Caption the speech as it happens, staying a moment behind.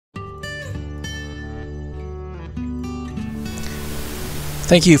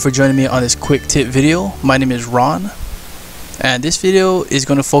Thank you for joining me on this quick tip video. My name is Ron, and this video is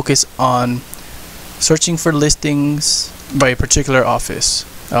going to focus on searching for listings by a particular office.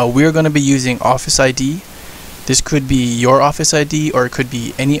 We're going to be using Office ID. This could be your Office ID or it could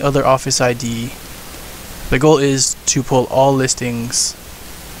be any other Office ID. The goal is to pull all listings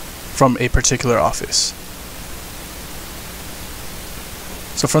from a particular office.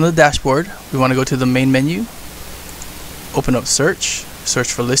 So from the dashboard, we want to go to the main menu, open up search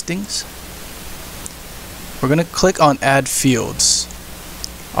for listings. We're going to click on add fields.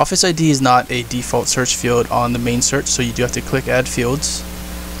 Office ID is not a default search field on the main search, so you do have to click add fields.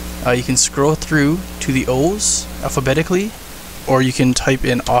 You can scroll through to the O's alphabetically, or you can type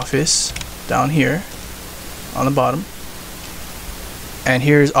in office down here on the bottom, and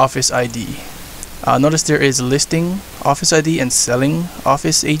here's Office ID. Notice there is listing Office ID and selling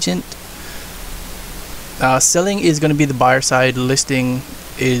Office agent. Selling is going to be the buyer side, listing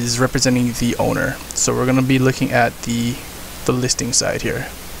is representing the owner. So we're going to be looking at the listing side here.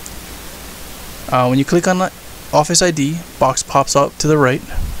 When you click on Office ID, box pops up to the right.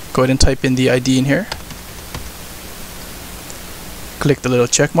 Go ahead and type in the ID in here. Click the little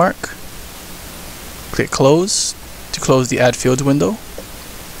check mark. Click close to close the add fields window.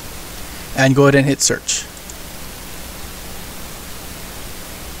 And go ahead and hit search.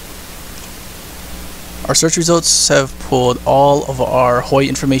 Our search results have pulled all of our Hawaii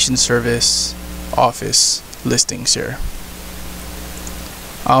Information Service office listings here.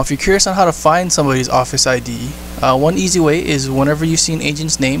 If you're curious on how to find somebody's Office ID, one easy way is whenever you see an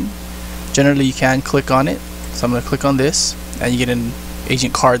agent's name, generally you can click on it. So I'm going to click on this and you get an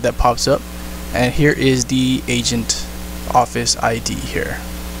agent card that pops up, and here is the agent Office ID here.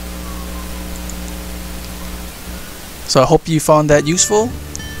 So I hope you found that useful,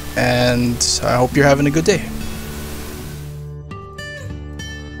 and I hope you're having a good day.